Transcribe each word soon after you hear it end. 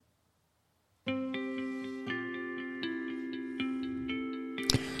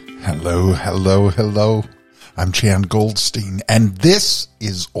Hello, hello, hello. I'm Jan Goldstein, and this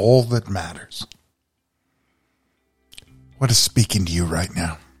is All That Matters. What is speaking to you right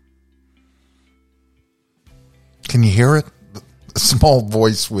now? Can you hear it? A small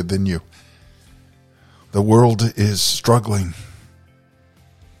voice within you. The world is struggling.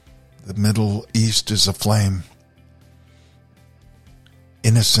 The Middle East is aflame.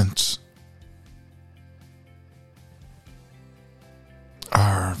 Innocents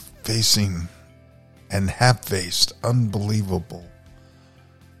are facing and have faced unbelievable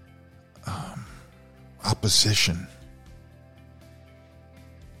opposition.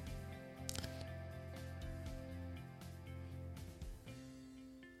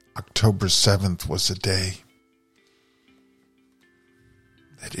 October 7th was a day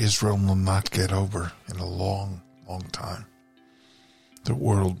that Israel will not get over in a long, long time. The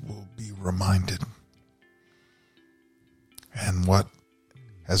world will be reminded. And what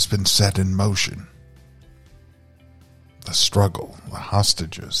has been set in motion, the struggle, the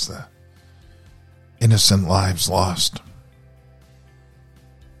hostages, the innocent lives lost.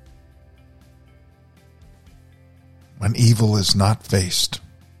 When evil is not faced,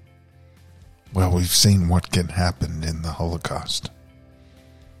 well, we've seen what can happen in the Holocaust.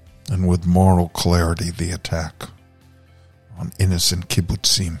 And with moral clarity, the attack on innocent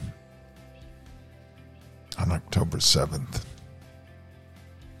kibbutzim on October 7th.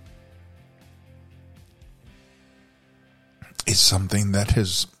 Is something that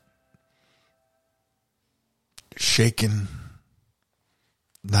has shaken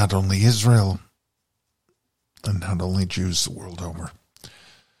not only Israel and not only Jews the world over.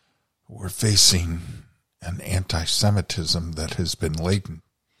 We're facing an antisemitism that has been latent,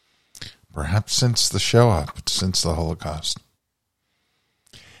 perhaps since the Shoah, since the Holocaust.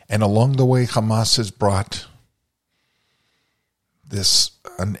 And along the way, Hamas has brought this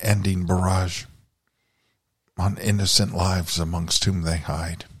unending barrage on innocent lives amongst whom they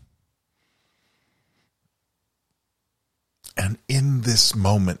hide. And in this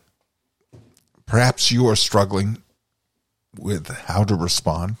moment, perhaps you are struggling with how to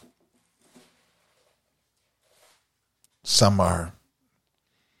respond. Some are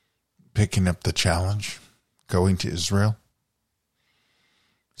picking up the challenge, going to Israel.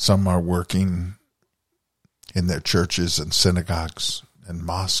 Some are working in their churches and synagogues and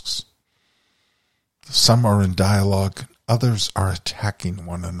mosques. Some are in dialogue. Others are attacking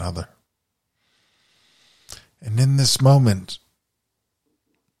one another. And in this moment,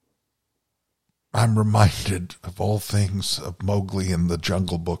 I'm reminded of all things of Mowgli in the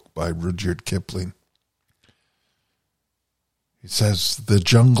Jungle Book by Rudyard Kipling. He says, "The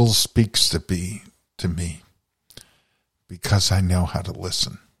jungle speaks to me because I know how to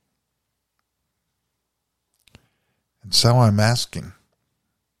listen." And so I'm asking,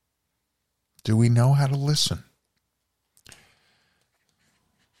 do we know how to listen?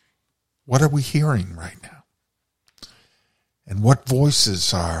 What are we hearing right now? And what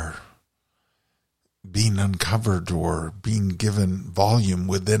voices are being uncovered or being given volume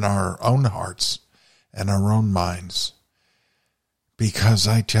within our own hearts and our own minds? Because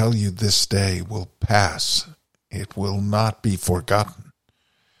I tell you, this day will pass. It will not be forgotten.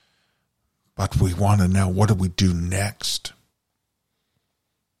 But we want to know, what do we do next?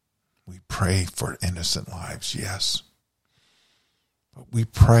 We pray for innocent lives, yes. But we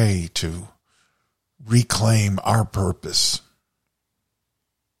pray to reclaim our purpose,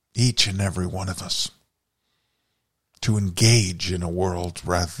 each and every one of us, to engage in a world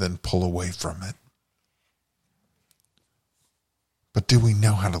rather than pull away from it. But do we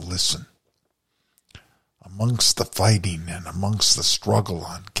know how to listen? Amongst the fighting and amongst the struggle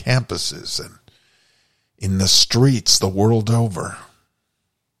on campuses and in the streets the world over,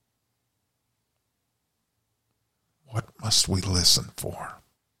 what must we listen for?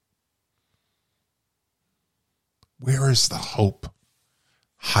 Where is the hope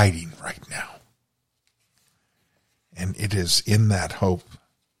hiding right now? And it is in that hope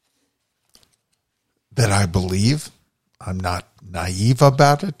that I believe. I'm not naive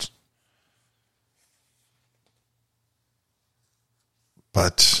about it.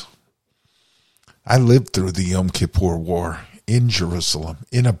 But I lived through the Yom Kippur War in Jerusalem,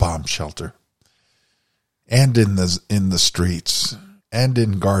 in a bomb shelter, and in the streets, and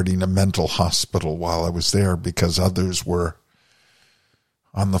in guarding a mental hospital while I was there, because others were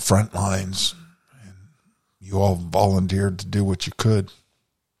on the front lines. And you all volunteered to do what you could.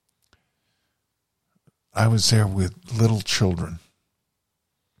 I was there with little children.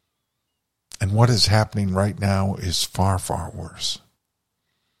 And what is happening right now is far, far worse.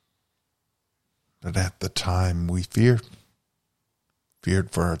 But at the time we feared.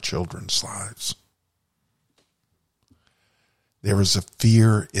 feared for our children's lives. There is a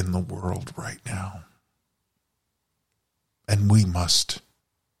fear in the world right now. And we must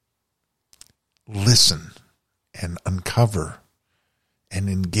listen and uncover and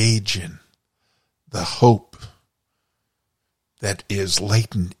engage in the hope that is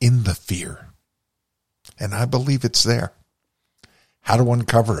latent in the fear. And I believe it's there. How to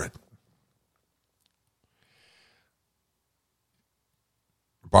uncover it?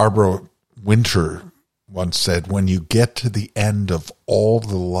 Barbara Winter once said, when you get to the end of all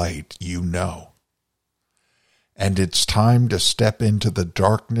the light you know, and it's time to step into the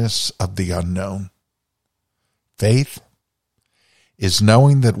darkness of the unknown, faith is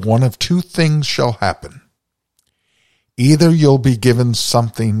knowing that one of two things shall happen. Either you'll be given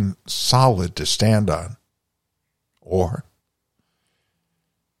something solid to stand on, or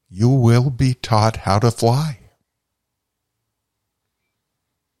you will be taught how to fly.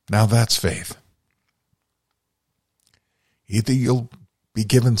 Now that's faith. Either you'll be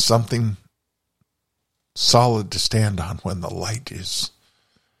given something solid to stand on when the light is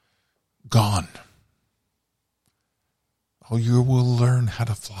gone, or you will learn how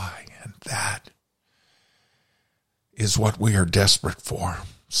to fly. And that is what we are desperate for.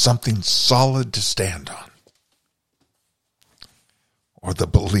 Something solid to stand on. Or the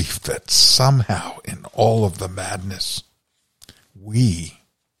belief that somehow in all of the madness, we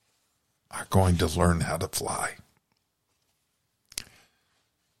are going to learn how to fly.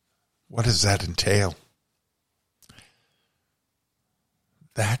 What does that entail?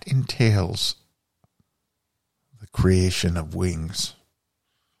 That entails the creation of wings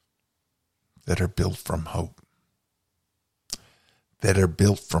that are built from hope, that are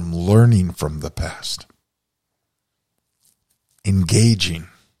built from learning from the past, engaging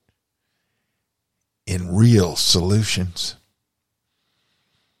in real solutions,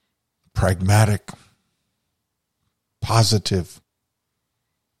 pragmatic, positive,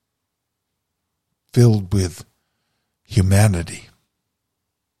 filled with humanity.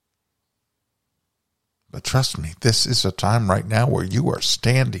 But trust me, this is a time right now where you are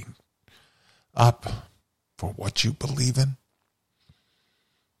standing up for what you believe in.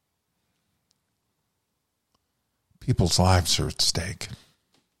 People's lives are at stake.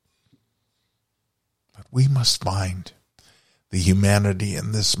 But we must find the humanity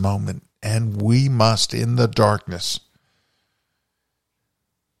in this moment, and we must, in the darkness,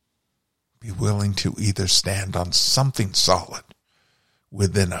 be willing to either stand on something solid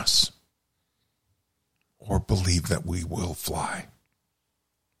within us or believe that we will fly.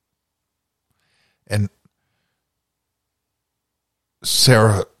 And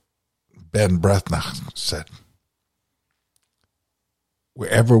Sarah Ben Brethnach said,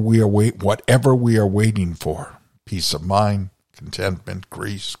 whatever we are waiting for, peace of mind, contentment,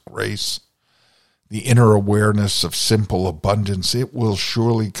 grace, the inner awareness of simple abundance, it will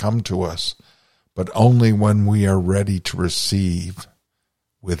surely come to us, but only when we are ready to receive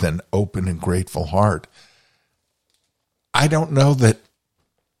with an open and grateful heart. I don't know that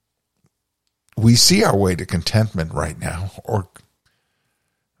we see our way to contentment right now, or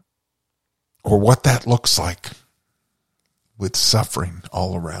what that looks like with suffering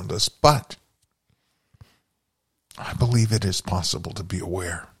all around us, but I believe it is possible to be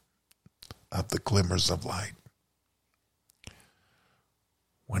aware of the glimmers of light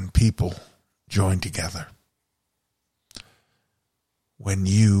when people join together, when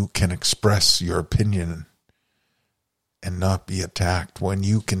you can express your opinion and not be attacked, when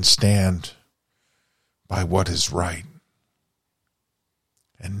you can stand by what is right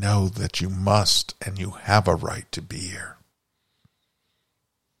and know that you must and you have a right to be here.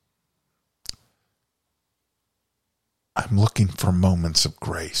 I'm looking for moments of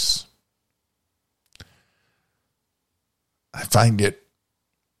grace. I find it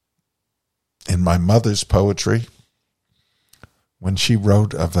in my mother's poetry when she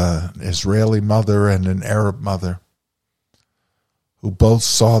wrote of an Israeli mother and an Arab mother who both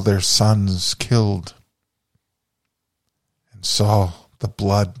saw their sons killed and saw the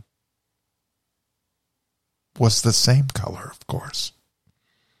blood was the same color, of course.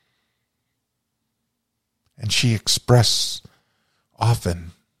 And she expressed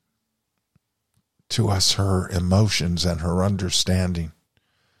often to us her emotions and her understanding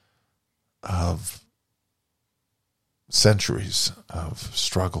of centuries of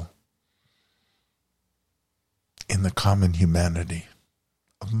struggle in the common humanity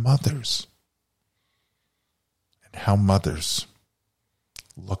of mothers and how mothers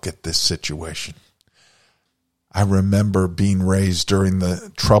look at this situation. I remember being raised during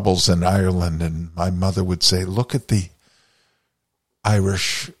the Troubles in Ireland, and my mother would say, look at the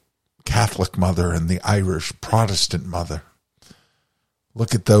Irish Catholic mother and the Irish Protestant mother.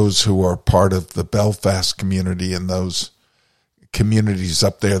 Look at those who are part of the Belfast community and those communities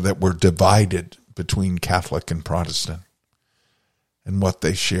up there that were divided between Catholic and Protestant and what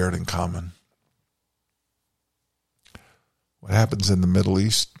they shared in common. What happens in the Middle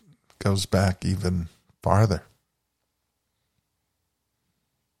East goes back even farther.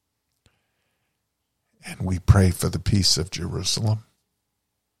 And we pray for the peace of Jerusalem.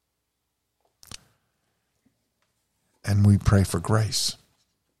 And we pray for grace.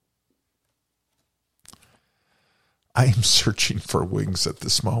 I am searching for wings at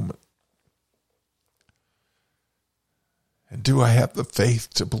this moment. And do I have the faith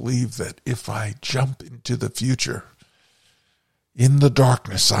to believe that if I jump into the future, in the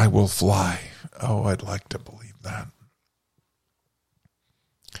darkness I will fly? Oh, I'd like to believe that.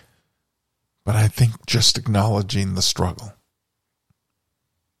 But I think just acknowledging the struggle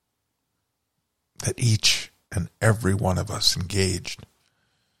that each and every one of us engaged,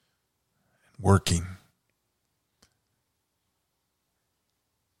 working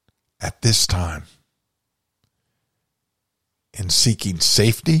at this time in seeking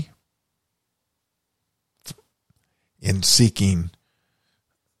safety, in seeking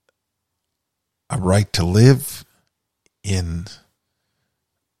a right to live in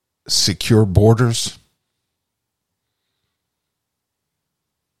secure borders,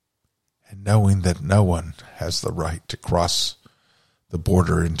 and knowing that no one has the right to cross the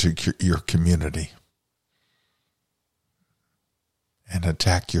border into your community and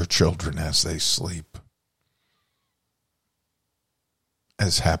attack your children as they sleep,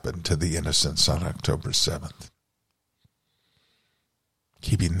 as happened to the innocents on October 7th.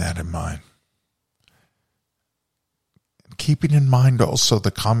 Keeping that in mind. And keeping in mind also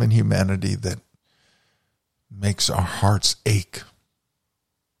the common humanity that makes our hearts ache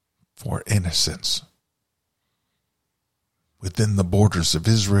for innocence within the borders of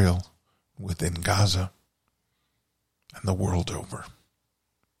Israel, within Gaza, and the world over.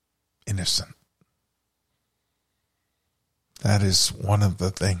 Innocent. That is one of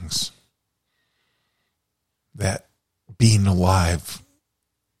the things that being alive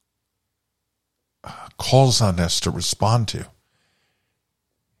calls on us to respond to,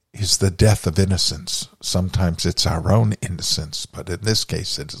 is the death of innocence. Sometimes it's our own innocence, but in this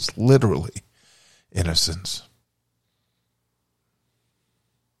case it is literally innocence.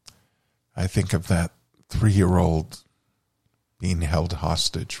 I think of that 3-year-old being held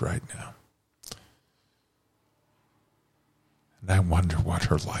hostage right now. And I wonder what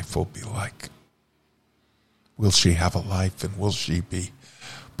her life will be like. Will she have a life, and will she be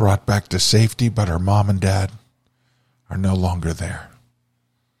brought back to safety, but her mom and dad are no longer there?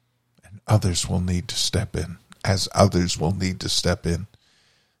 And others will need to step in, as others will need to step in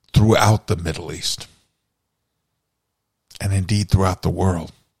throughout the Middle East, and indeed throughout the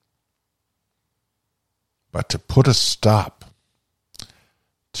world. But to put a stop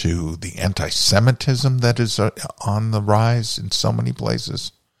to the antisemitism that is on the rise in so many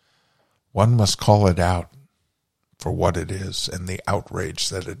places, one must call it out for what it is and the outrage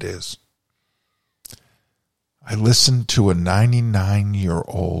that it is. I listened to a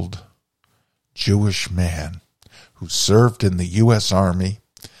 99-year-old Jewish man who served in the U.S. Army,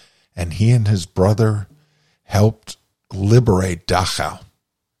 and he and his brother helped liberate Dachau.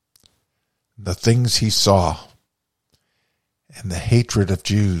 The things he saw and the hatred of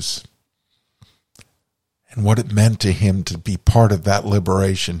Jews and what it meant to him to be part of that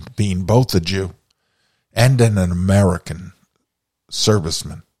liberation, being both a Jew and an American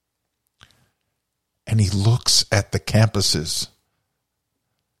serviceman. And he looks at the campuses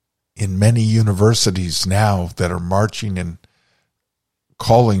in many universities now that are marching and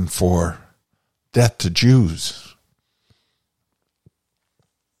calling for death to Jews,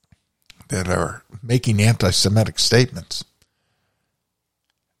 that are making anti-Semitic statements.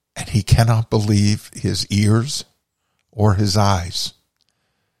 And he cannot believe his ears or his eyes.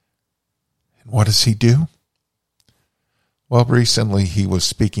 And what does he do? Well, recently he was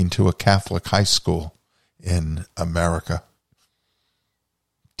speaking to a Catholic high school in America,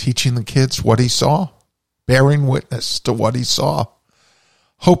 teaching the kids what he saw, bearing witness to what he saw,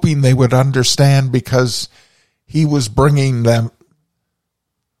 hoping they would understand, because he was bringing them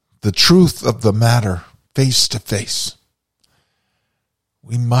the truth of the matter face to face.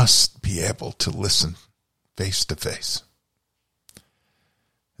 We must be able to listen face to face.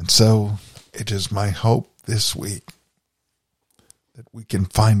 And so it is my hope this week that we can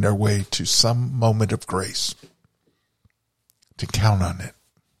find our way to some moment of grace, to count on it,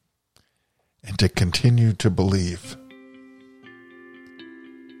 and to continue to believe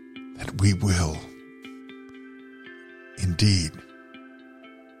that we will indeed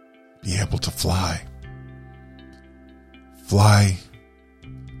be able to fly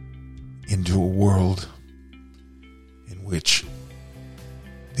into a world in which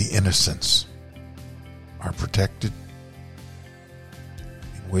the innocents are protected,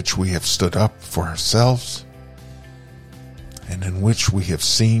 in which we have stood up for ourselves, and in which we have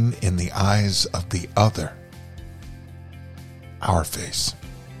seen in the eyes of the other our face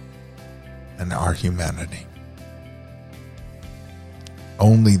and our humanity.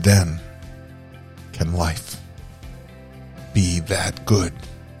 Only then can life be that good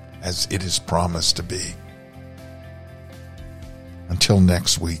as it is promised to be. Until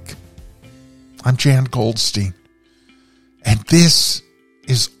next week, I'm Jan Goldstein, and this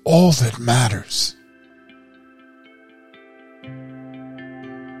is all that matters.